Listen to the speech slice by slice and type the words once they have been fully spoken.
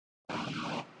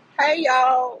Hey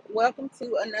y'all, welcome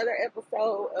to another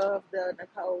episode of the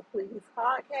Nicole Please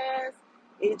podcast.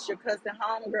 It's your cousin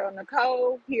homegirl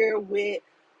Nicole here with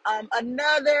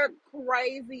another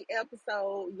crazy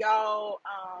episode. Y'all,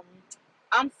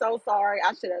 I'm so sorry.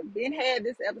 I should have been had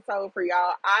this episode for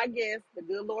y'all. I guess the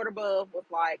good Lord above was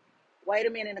like, wait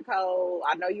a minute, Nicole.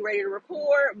 I know you're ready to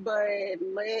record, but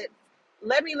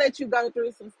let me let you go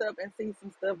through some stuff and see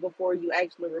some stuff before you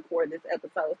actually record this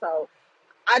episode. So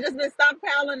I just been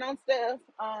stockpiling on stuff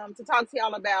to talk to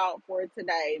y'all about for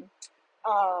today.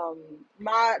 Um,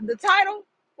 the title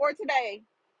for today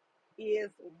is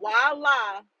 "Why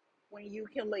Lie When You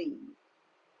Can Leave."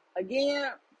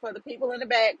 Again, for the people in the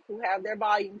back who have their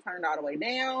volume turned all the way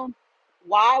down,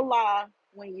 why lie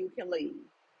when you can leave?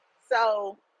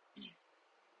 So,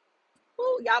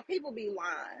 y'all, people be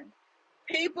lying.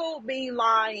 People be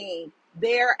lying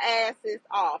their asses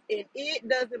off, and it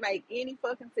doesn't make any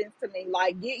fucking sense to me.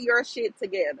 Like, get your shit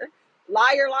together,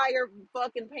 liar, liar,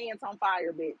 fucking pants on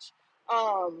fire, bitch.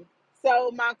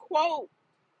 So my quote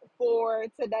for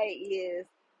today is: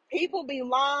 people be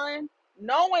lying,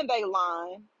 knowing they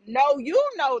lying, know you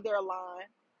know they're lying,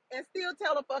 and still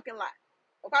tell a fucking lie.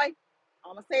 Okay,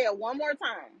 I'm gonna say it one more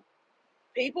time.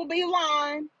 People be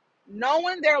lying,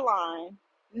 knowing they're lying,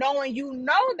 knowing you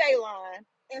know they lying,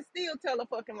 and still tell a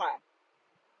fucking lie.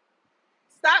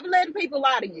 Stop letting people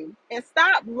lie to you and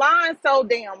stop lying so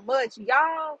damn much.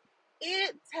 Y'all,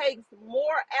 it takes more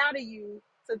out of you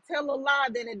to tell a lie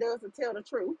than it does to tell the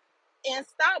truth. And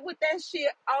stop with that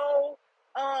shit. Oh,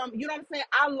 you know what I'm saying?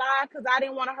 I lied because I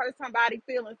didn't want to hurt somebody's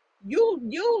feelings.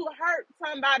 You hurt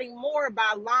somebody more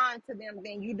by lying to them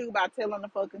than you do by telling the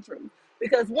fucking truth.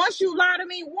 Because once you lie to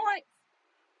me once,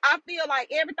 I feel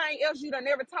like everything else you done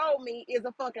never told me is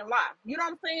a fucking lie. You know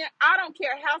what I'm saying? I don't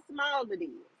care how small it is.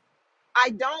 I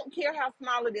don't care how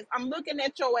small it is. I'm looking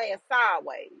at your ass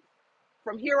sideways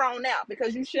from here on out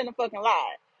because you shouldn't have fucking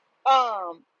lied.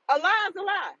 A lie is a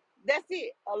lie. That's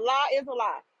it. A lie is a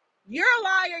lie. You're a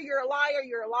liar. You're a liar.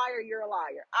 You're a liar. You're a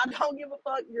liar. I don't give a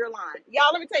fuck. You're lying.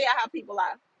 Y'all, let me tell you how people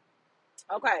lie.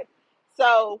 Okay.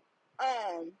 So,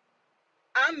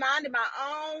 I'm minding my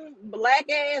own black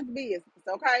ass business,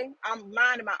 okay? I'm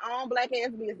minding my own black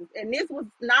ass business. And this was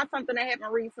not something that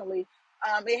happened recently.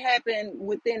 It happened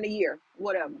within the year,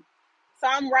 whatever. So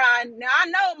I'm riding. Now I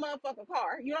know a motherfucking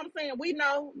car. You know what I'm saying? We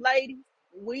know, ladies.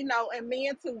 We know, and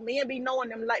men too. Men be knowing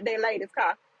them like their latest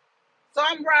car. So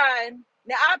I'm riding.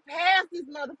 Now I passed this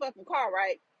motherfucking car,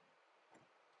 right?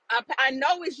 I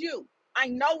know it's you. I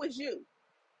know it's you.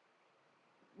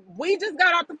 We just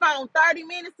got off the phone 30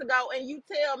 minutes ago and you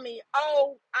tell me,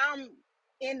 oh, I'm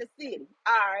in the city.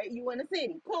 All right, you in the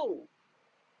city. Cool.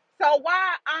 So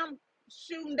why I'm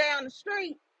shooting down the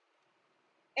street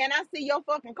and I see your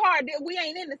fucking car, we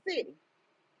ain't in the city.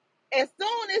 As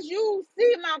soon as you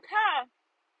see my car,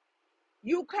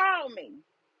 you call me.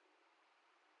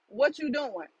 What you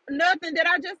doing? Nothing. Did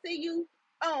I just see you?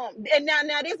 And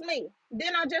now this me.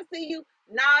 Then I just see you.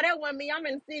 Nah, that wasn't me. I'm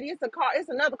in the city. It's a car. It's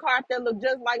another car that look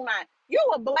just like mine. You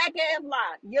a black ass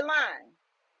lie. You're lying.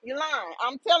 You're lying.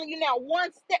 I'm telling you now.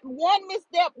 One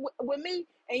misstep with me,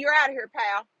 and you're out of here,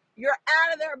 pal. You're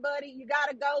out of there, buddy. You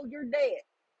gotta go. You're dead.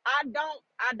 I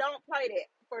don't play that.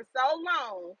 For so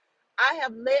long, I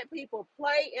have let people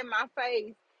play in my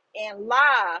face and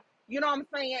lie. You know what I'm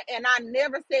saying? And I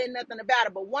never said nothing about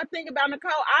it. But one thing about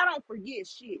Nicole, I don't forget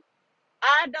shit.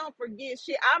 I don't forget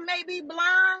shit. I may be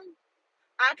blind.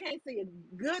 I can't see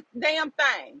a good damn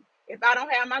thing if I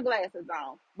don't have my glasses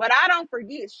on. But I don't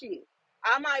forget shit.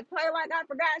 I might play like I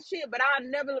forgot shit, but I'll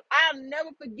never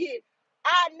forget.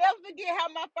 I'll never forget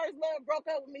how my first love broke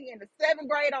up with me in the 7th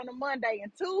grade on a Monday,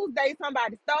 and Tuesday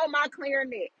somebody stole my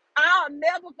clarinet. I'll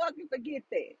never fucking forget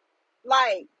that.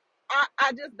 Like,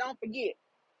 I just don't forget.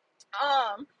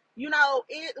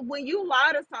 It when you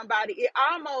lie to somebody, it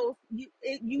almost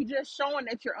you just showing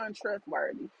that you're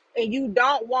untrustworthy, and you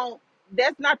don't want.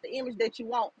 That's not the image that you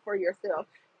want for yourself.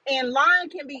 And lying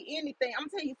can be anything. I'm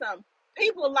gonna tell you something.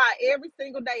 People lie every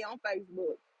single day on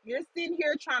Facebook. You're sitting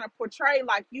here trying to portray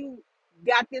like you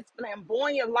got this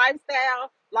flamboyant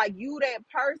lifestyle, like you that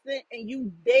person, and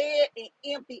you dead and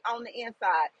empty on the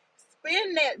inside.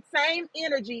 Spend that same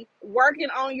energy working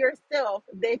on yourself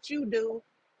that you do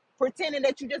pretending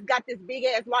that you just got this big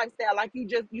ass lifestyle, like you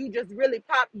just really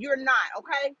pop. You're not,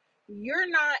 okay? You're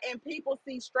not, and people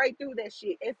see straight through that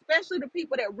shit, especially the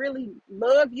people that really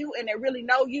love you and that really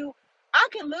know you. I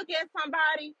can look at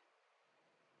somebody,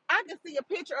 I can see a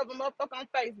picture of a motherfucker on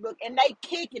Facebook and they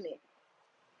kicking it.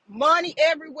 Money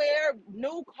everywhere,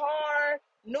 new car,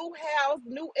 new house,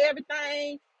 new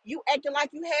everything. You acting like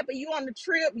you happy, you on the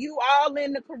trip, you all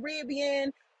in the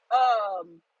Caribbean,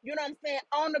 You know what I'm saying?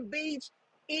 On the beach,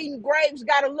 eating grapes,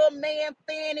 got a little man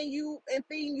fanning you and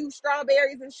feeding you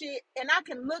strawberries and shit. And I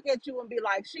can look at you and be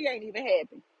like, she ain't even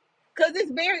happy. Because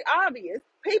it's very obvious.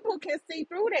 People can see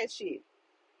through that shit.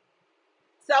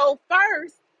 So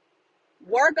first,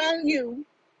 work on you,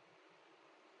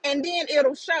 and then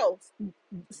it'll show.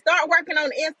 Start working on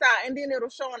the inside, and then it'll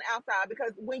show on the outside.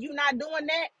 Because when you're not doing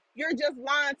that, you're just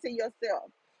lying to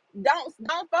yourself.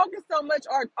 Don't focus so much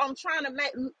on trying to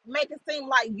make it seem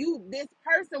like you this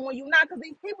person when you're not. Because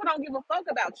these people don't give a fuck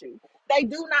about you. They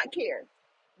do not care.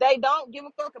 They don't give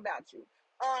a fuck about you.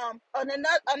 And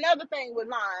another thing with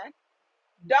lying,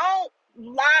 don't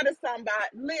lie to somebody.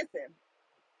 Listen,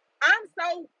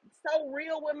 I'm so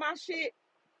real with my shit.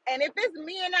 And if it's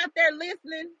men out there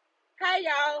listening, hey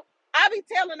y'all, I be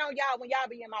telling on y'all when y'all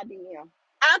be in my DM.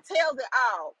 I tell it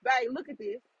all. Babe, look at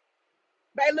this.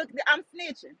 Babe, look at this. I'm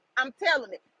snitching. I'm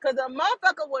telling it. Because a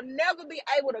motherfucker will never be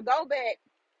able to go back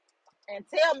and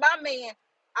tell my man,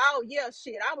 oh yeah,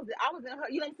 shit, I was in her,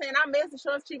 you know what I'm saying? I messaged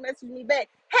her, she messaged me back.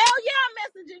 Hell yeah, I'm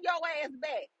messaging your ass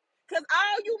back. Because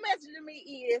all you messaging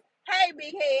me is, hey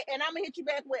big head, and I'm gonna hit you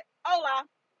back with hola.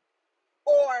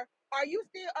 Or are you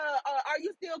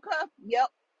still cuffed? Yep.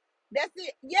 That's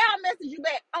it. Yeah, I message you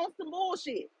back on some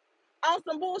bullshit. On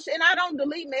some bullshit. And I don't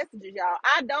delete messages, y'all.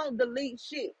 I don't delete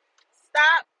shit.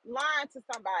 Stop lying to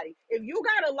somebody. If you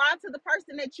gotta lie to the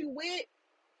person that you with,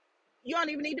 you don't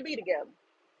even need to be together.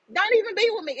 Don't even be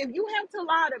with me. If you have to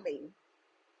lie to me,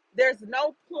 there's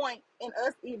no point in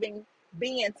us even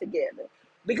being together.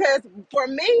 Because for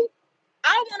me,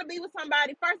 I want to be with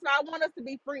somebody. First of all, I want us to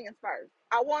be friends first.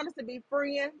 I want us to be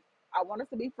friends. I want us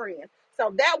to be friends.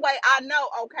 So that way I know,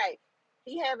 okay,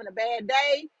 he having a bad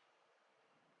day.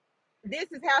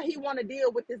 This is how he want to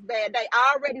deal with this bad day.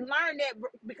 I already learned that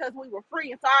because we were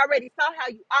friends. So I already saw how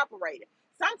you operated.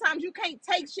 Sometimes you can't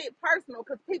take shit personal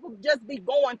because people just be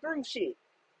going through shit.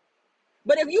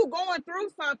 But if you going through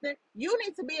something, you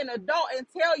need to be an adult and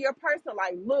tell your person,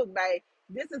 like, look, babe,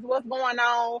 this is what's going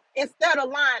on. Instead of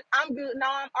lying, I'm good. No,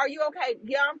 are you okay?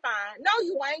 Yeah, I'm fine. No,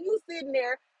 you ain't. You sitting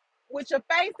there with your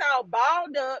face all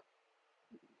balled up,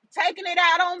 taking it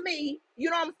out on me. You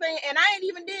know what I'm saying? And I ain't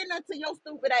even did nothing to your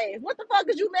stupid ass. What the fuck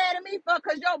is you mad at me for?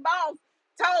 Because your boss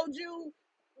told you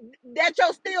that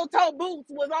your steel toe boots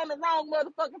was on the wrong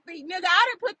motherfucking feet. Nigga, I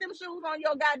didn't put them shoes on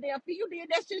your goddamn feet. You did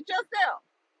that shit yourself.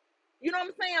 You know what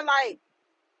I'm saying? Like,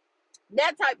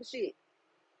 that type of shit.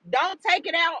 Don't take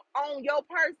it out on your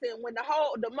person when the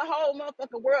whole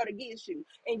motherfucking world against you.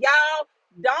 And y'all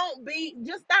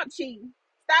just stop cheating.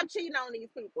 Stop cheating on these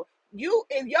people.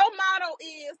 If your motto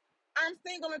is I'm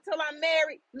single until I'm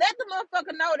married, let the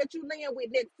motherfucker know that you laying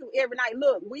with next to every night.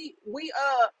 Look, we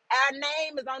our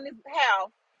name is on this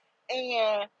house,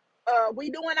 and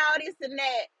we doing all this and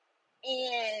that.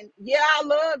 And yeah, I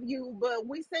love you, but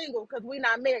we single because we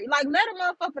not married. Like, let a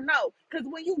motherfucker know. Because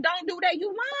when you don't do that, you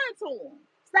lying to them.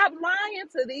 Stop lying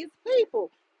to these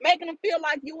people, making them feel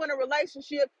like you in a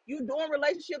relationship, you doing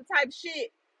relationship type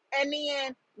shit. And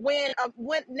then when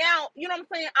now, you know what I'm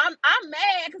saying? I'm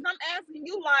mad because I'm asking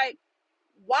you, like,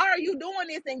 why are you doing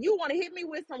this? And you want to hit me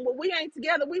with some, well, we ain't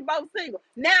together, we both single.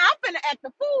 Now I'm finna act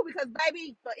the fool because,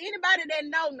 baby, for anybody that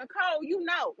know Nicole, you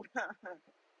know.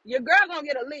 Your girl gonna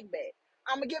get a lick back.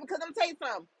 I'm gonna give it, because I'm tell you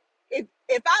something.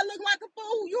 If I look like a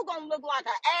fool, you gonna look like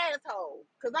an asshole.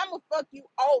 Cause I'm gonna fuck you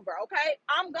over, okay?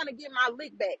 I'm gonna get my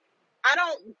lick back. I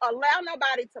don't allow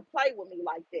nobody to play with me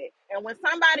like that. And when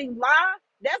somebody lie,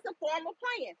 that's a form of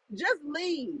playing. Just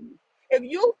leave. If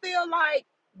you feel like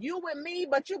you with me,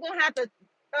 but you gonna have to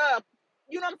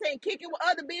you know what I'm saying, kick it with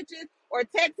other bitches or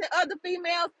texting other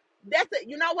females, that's it.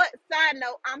 You know what? Side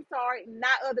note, I'm sorry,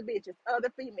 not other bitches,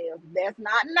 other females. That's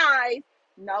not nice.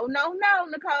 No, no, no,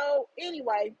 Nicole.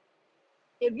 Anyway,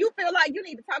 if you feel like you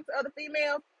need to talk to other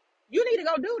females, you need to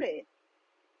go do that.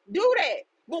 Do that.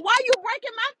 But why you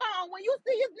breaking my phone when you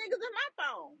see his niggas in my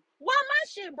phone? Why my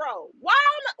shit broke? Why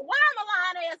I'm a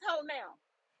lying asshole now?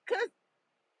 Cause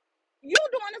you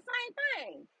doing the same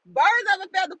thing. Birds of a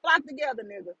feather flock together,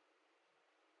 nigga.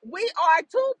 We are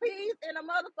two peas in a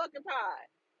motherfucking pod.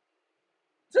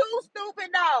 Two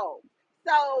stupid dogs.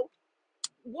 So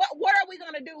what are we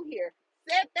gonna do here?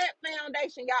 Set that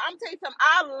foundation, y'all. I'm telling you something.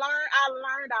 I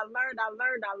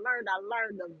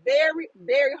learned the very,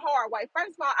 very hard way.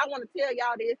 First of all, I want to tell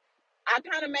y'all this. I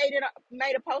kind of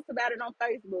made a post about it on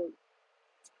Facebook.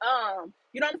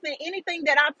 You know what I'm saying? Anything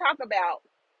that I talk about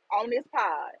on this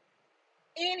pod,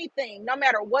 anything, no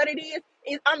matter what it is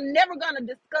I'm never gonna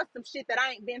discuss some shit that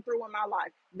I ain't been through in my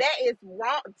life. That is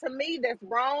wrong to me. That's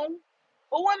wrong.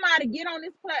 Who am I to get on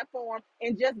this platform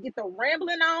and just get the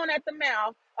rambling on at the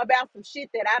mouth about some shit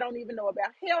that I don't even know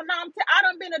about? Hell no, I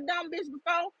done been a dumb bitch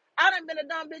before. I done been a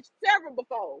dumb bitch several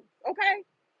before. Okay?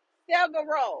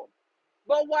 Several.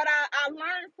 But what I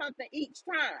learned something each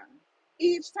time.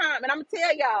 Each time. And I'm gonna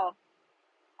tell y'all,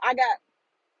 I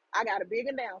got a big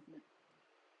announcement.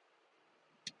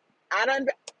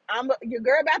 Your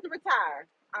girl about to retire.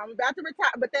 I'm about to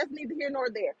retire, but that's neither here nor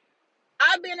there.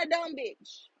 I've been a dumb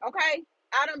bitch, okay?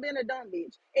 I done been a dumb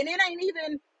bitch. And it ain't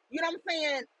even, you know what I'm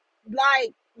saying?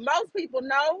 Like, most people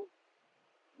know.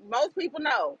 Most people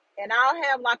know. And I'll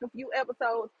have like a few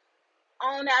episodes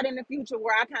on out in the future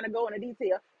where I kind of go into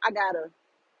detail. I gotta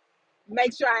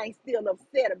make sure I ain't still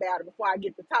upset about it before I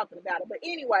get to talking about it. But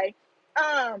anyway,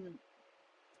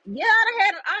 yeah,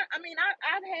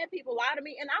 I've had people lie to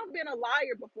me, and I've been a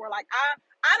liar before. Like,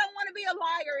 I don't want to be a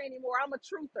liar anymore. I'm a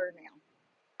truther now.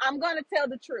 I'm going to tell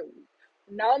the truth.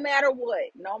 No matter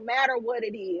what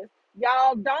it is.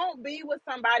 Y'all, don't be with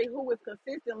somebody who is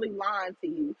consistently lying to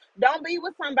you. Don't be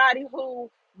with somebody who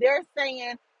they're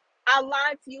saying, I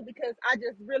lied to you because I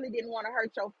just really didn't want to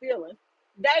hurt your feelings.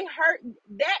 They hurt,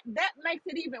 that makes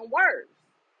it even worse.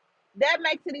 That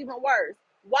makes it even worse.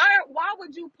 Why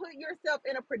would you put yourself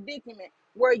in a predicament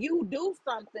where you do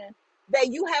something that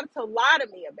you have to lie to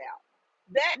me about?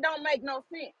 That don't make no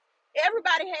sense.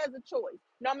 Everybody has a choice.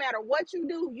 No matter what you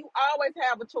do, you always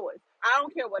have a choice. I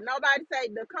don't care what nobody say.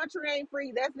 The country ain't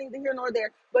free. That's neither here nor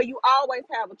there. But you always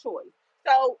have a choice.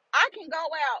 So I can go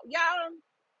out, y'all.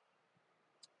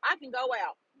 I can go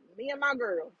out. Me and my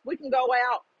girls, we can go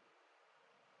out,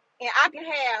 and I can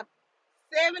have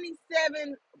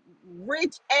 77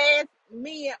 rich ass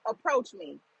men approach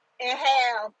me and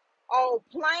have old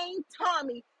plain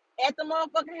Tommy at the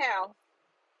motherfucking house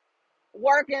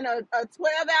working a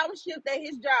 12-hour shift at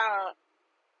his job,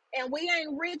 and we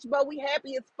ain't rich, but we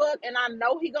happy as fuck, and I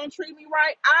know he gonna treat me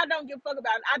right. I don't give a fuck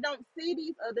about it. I don't see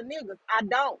these other niggas. I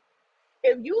don't.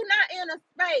 If you not in a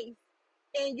space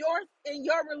in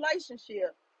your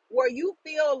relationship where you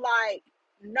feel like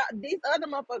these other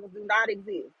motherfuckers do not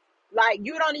exist, like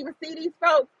you don't even see these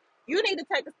folks, you need to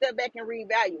take a step back and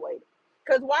reevaluate it.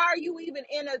 Because why are you even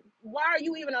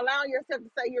allowing yourself to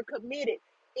say you're committed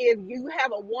if you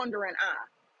have a wandering eye?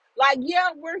 Like, yeah,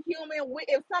 we're human.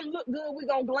 If something look good, we're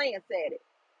gonna glance at it.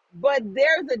 But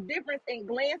there's a difference in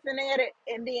glancing at it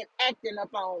and then acting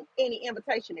upon any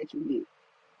invitation that you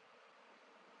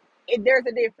get. There's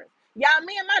a difference. Y'all,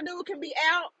 me and my dude can be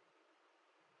out,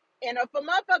 and if a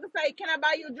motherfucker say, "Can I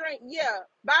buy you a drink?" Yeah,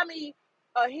 buy me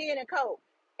a hen and coke,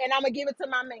 and I'm gonna give it to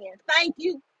my man. Thank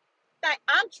you.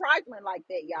 I'm trifling like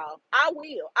that, y'all. I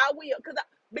will,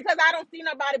 because I don't see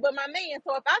nobody but my man.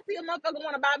 So if I see a motherfucker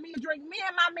want to buy me a drink, me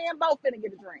and my man both finna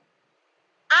get a drink.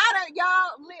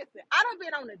 Y'all listen. I done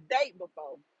been on a date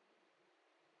before.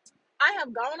 I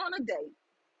have gone on a date,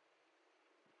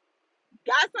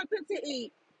 got something to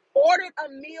eat, ordered a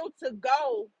meal to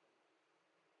go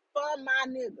for my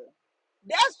nigga.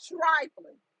 That's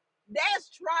trifling. That's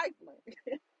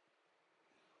trifling.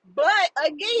 But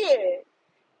again,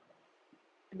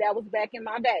 that was back in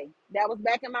my day. That was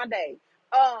back in my day.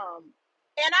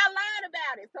 And I lied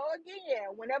about it. So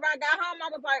again, whenever I got home, I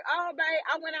was like, "Oh, babe,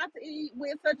 I went out to eat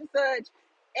with such and such,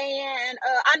 and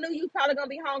I knew you probably gonna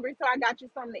be hungry, so I got you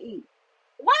something to eat."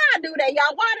 Why I do that,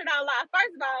 y'all? Why did I lie?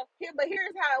 First of all,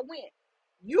 here's how it went.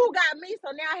 You got me,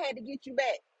 so now I had to get you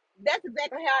back. That's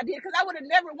exactly how I did, because I would have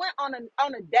never went on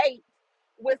a date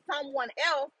with someone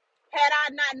else had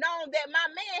I not known that my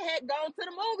man had gone to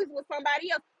the movies with somebody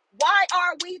else. Why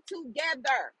are we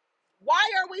together?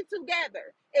 Why are we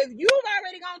together? If you've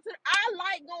already gone to, I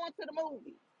like going to the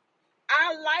movies.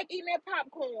 I like eating that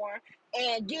popcorn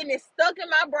and getting it stuck in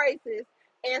my braces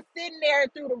and sitting there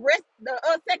through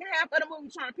the second half of the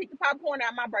movie trying to pick the popcorn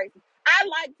out of my braces. I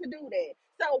like to do that.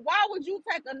 So why would you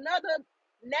take another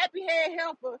nappy head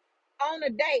helper on a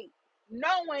date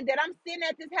knowing that I'm sitting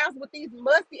at this house with these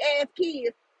musty ass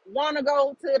kids want to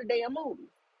go to the damn movie?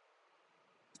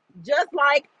 Just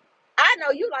like I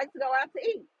know you like to go out to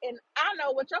eat, and I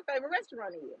know what your favorite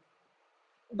restaurant is.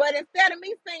 But instead of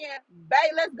me saying,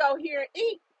 "Babe, let's go here and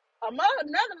eat," another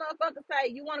motherfucker say,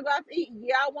 "You want to go out to eat?"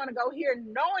 "Yeah, I want to go here,"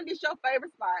 knowing this your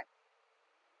favorite spot.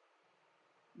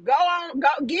 Go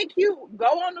get cute, go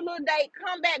on a little date,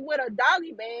 come back with a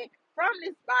doggy bag from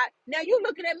this spot. Now you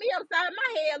looking at me upside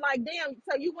my head like, "Damn,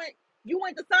 so you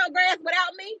went to Sawgrass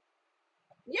without me?"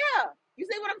 Yeah, you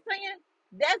see what I'm saying?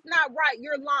 That's not right.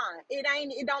 You're lying.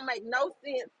 It don't make no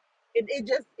sense.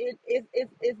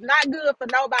 It's not good for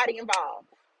nobody involved.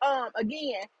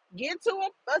 Again, get to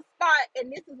a spot,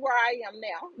 and this is where I am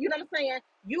now. You know what I'm saying?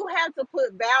 You have to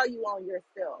put value on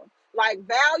yourself. Like,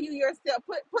 value yourself.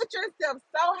 Put yourself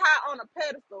so high on a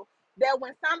pedestal that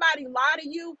when somebody lie to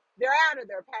you, they're out of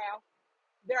there, pal.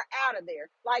 They're out of there.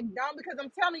 Like, don't, because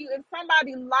I'm telling you, if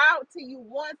somebody lied to you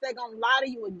once, they're gonna lie to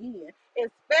you again.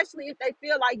 Especially if they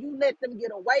feel like you let them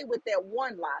get away with that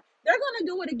one lie. They're gonna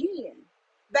do it again.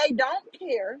 They don't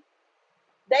care.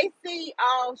 They see,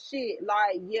 oh shit,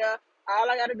 like, yeah, all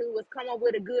I gotta do is come up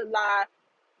with a good lie,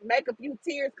 make a few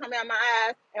tears come out my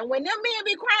eyes. And when them men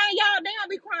be crying, y'all, they don't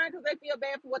be crying because they feel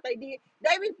bad for what they did.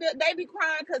 They be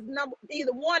crying because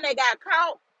either one, they got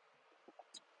caught,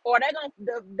 or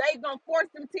they gonna force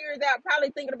them tears out,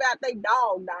 probably thinking about they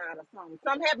dog dying or something.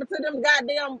 Something happened to them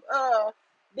goddamn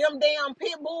them damn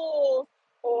pit bulls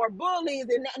or bullies,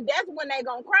 and that's when they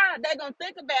gonna cry. They gonna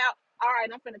think about, all right,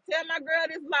 I'm finna tell my girl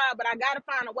this lie, but I gotta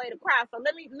find a way to cry. So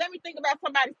let me think about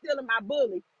somebody stealing my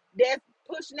bully that's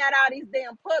pushing out all these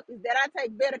damn puppies that I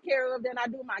take better care of than I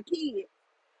do my kids.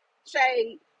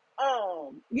 Shade.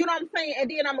 You know what I'm saying?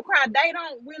 And then I'm gonna cry. They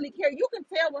don't really care. You can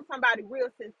tell when somebody real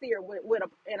sincere with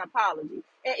an apology.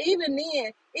 And even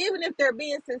then, even if they're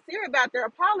being sincere about their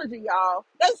apology, y'all,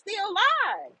 they still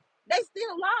lie. They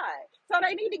still lie. So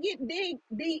they need to get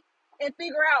deep and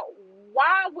figure out,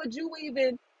 why would you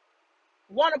even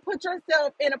want to put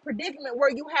yourself in a predicament where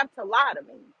you have to lie to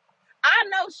me? I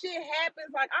know shit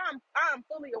happens. Like, I'm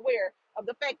fully aware of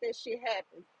the fact that shit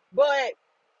happens. But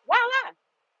why lie?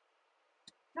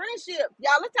 Friendship,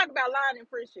 y'all. Let's talk about lying in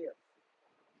friendship.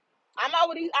 I'm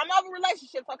over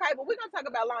relationships, okay? But we're gonna talk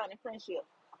about lying in friendship.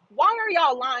 Why are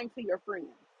y'all lying to your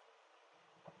friends?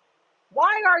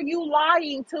 Why are you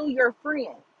lying to your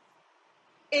friends?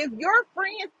 If your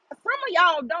friends, some of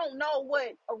y'all don't know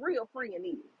what a real friend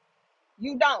is.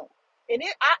 You don't, and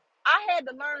I had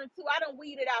to learn too. I done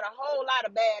weeded out a whole lot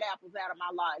of bad apples out of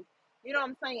my life. You know what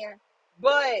I'm saying?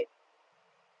 But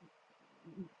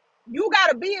you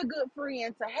gotta be a good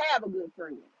friend to have a good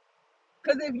friend.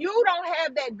 Because if you don't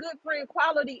have that good friend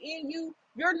quality in you,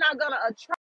 you're not gonna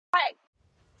attract.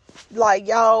 Like,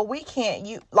 y'all, we can't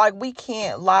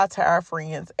lie to our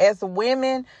friends. As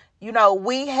women,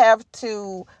 we have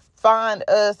to find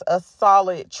us a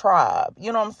solid tribe.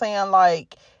 You know what I'm saying?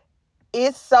 Like,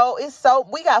 it's so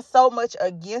we got so much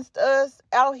against us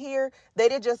out here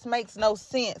that it just makes no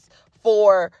sense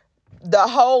for the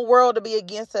whole world to be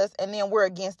against us, and then we're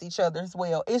against each other as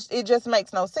well. It just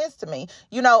makes no sense to me.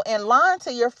 And lying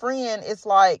to your friend is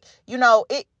like,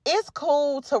 it's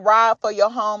cool to ride for your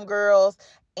homegirls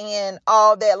and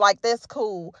all that. Like, that's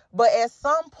cool. But at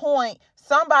some point,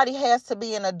 somebody has to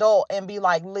be an adult and be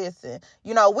like, listen,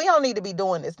 we don't need to be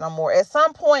doing this no more. At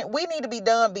some point, we need to be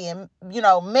done being,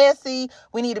 messy.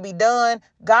 We need to be done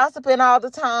gossiping all the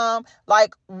time.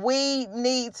 Like, we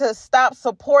need to stop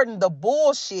supporting the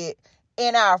bullshit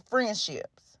in our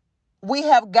friendships. We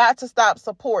have got to stop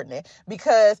supporting it,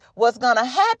 because what's going to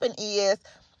happen is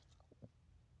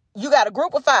you got a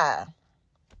group of 5.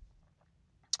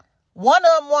 One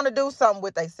of them want to do something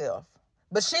with themselves,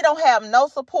 but she don't have no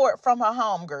support from her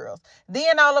homegirls.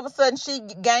 Then all of a sudden she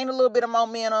gained a little bit of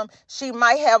momentum. She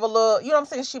might have a little,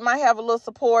 she might have a little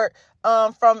support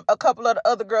from a couple of the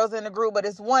other girls in the group, but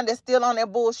it's one that's still on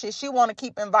that bullshit. She want to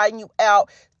keep inviting you out,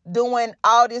 doing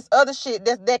all this other shit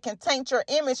that can taint your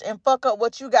image and fuck up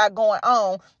what you got going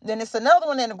on. Then it's another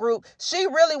one in the group. She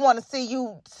really want to see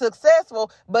you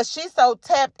successful, but she's so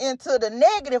tapped into the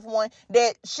negative one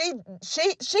that she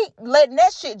letting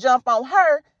that shit jump on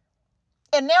her.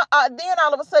 And now, then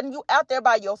all of a sudden, you out there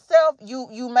by yourself,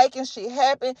 you making shit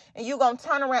happen, and you gonna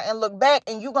turn around and look back,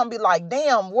 and you gonna be like,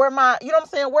 damn, where my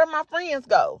friends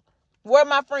go? Where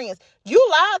my friends? You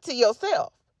lied to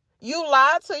yourself. You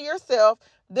lied to yourself.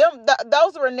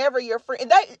 Those were never your friends.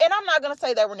 And I'm not gonna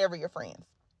say they were never your friends.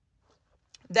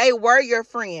 They were your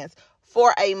friends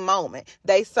for a moment.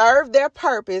 They served their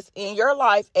purpose in your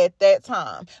life at that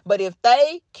time. But if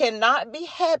they cannot be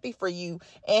happy for you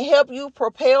and help you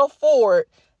propel forward,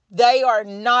 they are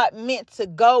not meant to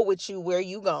go with you where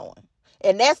you going.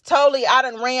 And that's totally, I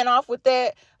done ran off with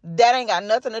that. That ain't got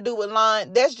nothing to do with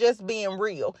lying. That's just being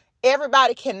real.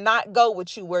 Everybody cannot go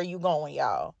with you where you going,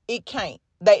 y'all. It can't.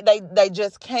 They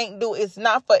just can't do it. It's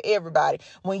not for everybody.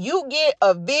 When you get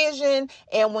a vision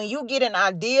and when you get an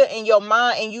idea in your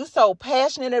mind and you so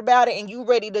passionate about it and you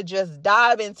ready to just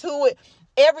dive into it,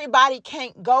 everybody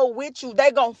can't go with you. They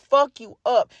gonna fuck you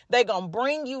up. They gonna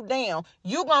bring you down.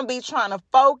 You gonna be trying to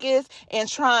focus and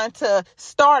trying to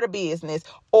start a business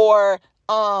or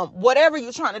whatever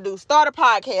you're trying to do, start a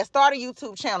podcast, start a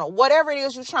YouTube channel, whatever it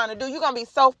is you're trying to do, you're going to be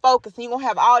so focused and you're going to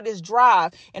have all this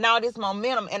drive and all this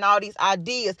momentum and all these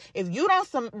ideas. If you don't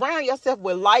surround yourself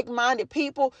with like-minded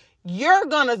people, you're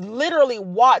going to literally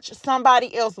watch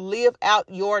somebody else live out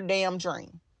your damn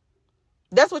dream.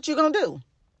 That's what you're going to do.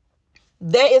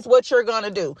 That is what you're going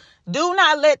to do. Do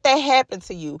not let that happen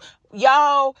to you.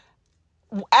 Y'all,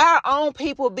 our own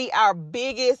people be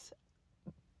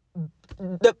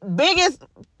the biggest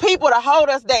people to hold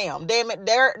us down. Damn it.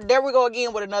 There we go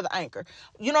again with another anchor.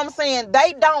 You know what I'm saying?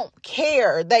 They don't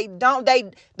care. They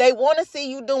want to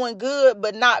see you doing good,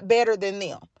 but not better than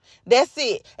them. That's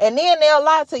it. And then they'll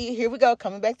lie to you. Here we go.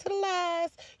 Coming back to the lies.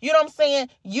 You know what I'm saying?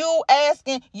 You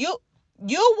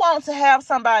want to have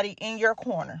somebody in your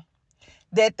corner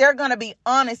that they're going to be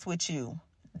honest with you.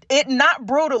 It not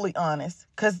brutally honest,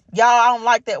 because y'all, I don't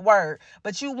like that word,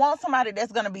 but you want somebody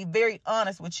that's going to be very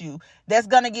honest with you, that's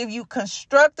going to give you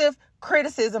constructive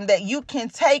criticism that you can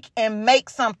take and make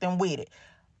something with it.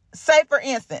 Say, for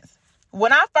instance,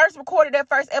 when I first recorded that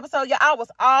first episode, y'all, I was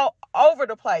all over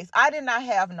the place. I did not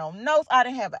have no notes. I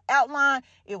didn't have an outline.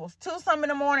 It was 2-something in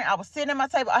the morning. I was sitting at my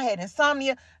table. I had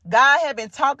insomnia. God had been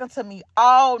talking to me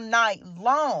all night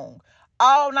long.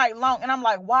 And I'm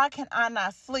like, why can I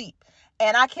not sleep?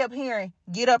 And I kept hearing,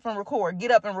 get up and record, get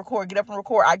up and record, get up and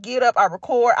record. I get up, I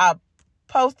record, I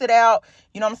post it out.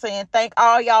 You know what I'm saying? Thank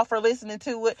all y'all for listening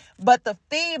to it. But the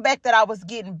feedback that I was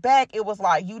getting back, it was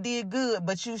like, you did good,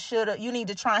 but you need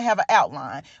to try and have an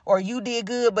outline. Or you did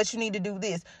good, but you need to do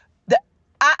this.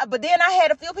 But then I had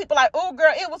a few people like, oh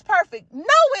girl, it was perfect. No,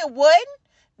 it wasn't.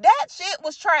 That shit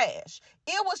was trash.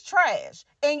 It was trash.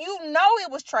 And you know it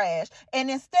was trash.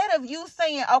 And instead of you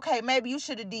saying, okay, maybe you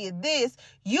should have did this,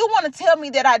 you want to tell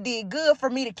me that I did good for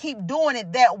me to keep doing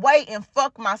it that way and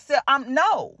fuck myself.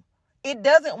 No, it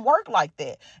doesn't work like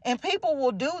that. And people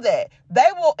will do that.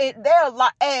 They'll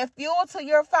like add fuel to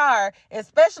your fire,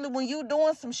 especially when you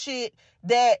doing some shit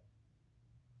that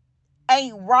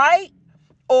ain't right,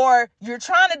 or you're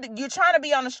trying to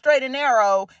be on a straight and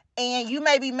narrow, and you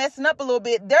may be messing up a little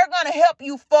bit. They're going to help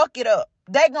you fuck it up.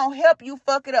 They're going to help you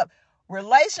fuck it up.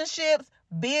 Relationships,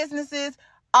 businesses,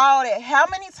 all that. How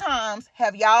many times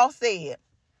have y'all said,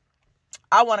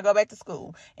 I want to go back to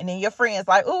school? And then your friends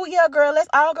like, oh yeah, girl, let's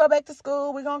all go back to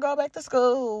school. We're going to go back to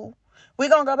school. We're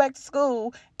going to go back to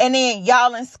school. And then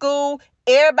y'all in school,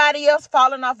 everybody else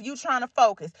falling off. You trying to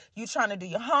focus. You trying to do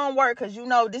your homework because you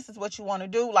know this is what you want to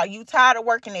do. Like, you tired of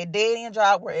working that dead-end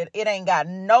job where it ain't got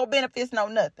no benefits, no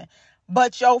nothing.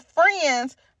 But your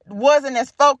friends wasn't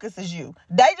as focused as you.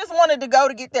 They just wanted to go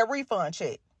to get their refund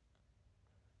check.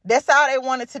 That's all they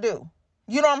wanted to do.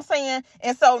 You know what I'm saying?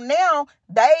 And so now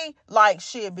they like,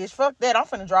 shit, bitch, fuck that. I'm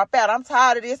finna drop out. I'm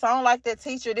tired of this. I don't like that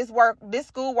teacher. This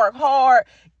school work hard.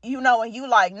 You know, and you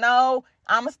like, no,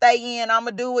 I'm going to stay in. I'm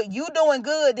going to do it. You doing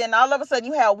good. Then all of a sudden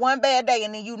you have one bad day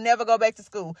and then you never go back to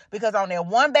school. Because on that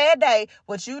one bad day,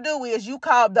 what you do is you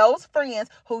call those friends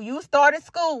who you started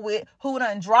school with, who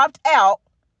done dropped out.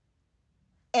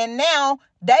 And now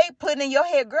they putting in your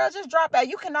head, girl, just drop out.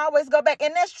 You can always go back.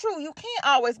 And that's true. You can't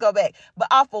always go back. But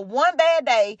off of one bad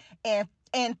day and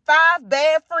 5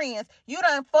 bad friends, you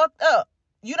done fucked up.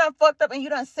 You done fucked up and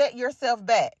you done set yourself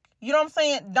back. You know what I'm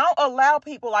saying? Don't allow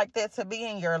people like that to be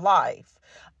in your life.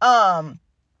 That's all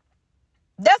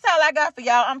I got for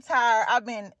y'all. I'm tired. I've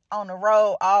been on the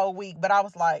road all week, but I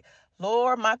was like,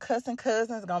 Lord, my cussing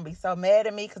cousins going to be so mad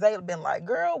at me because they've been like,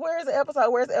 girl, where's the episode?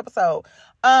 Where's the episode?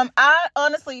 I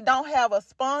honestly don't have a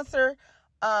sponsor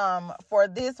for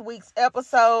this week's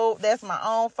episode. That's my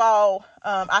own fault.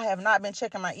 I have not been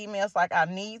checking my emails like I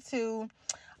need to.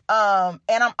 And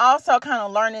I'm also kind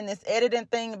of learning this editing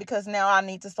thing because now I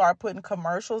need to start putting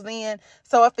commercials in.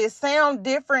 So if it sounds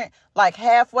different, like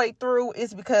halfway through,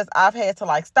 it's because I've had to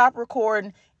like stop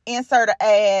recording, insert an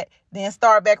ad, then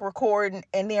start back recording,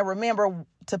 and then remember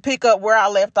to pick up where I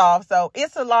left off. So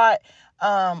it's a lot.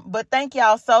 But thank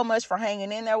y'all so much for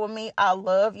hanging in there with me. I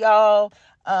love y'all.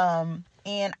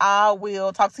 And I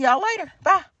will talk to y'all later.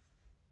 Bye.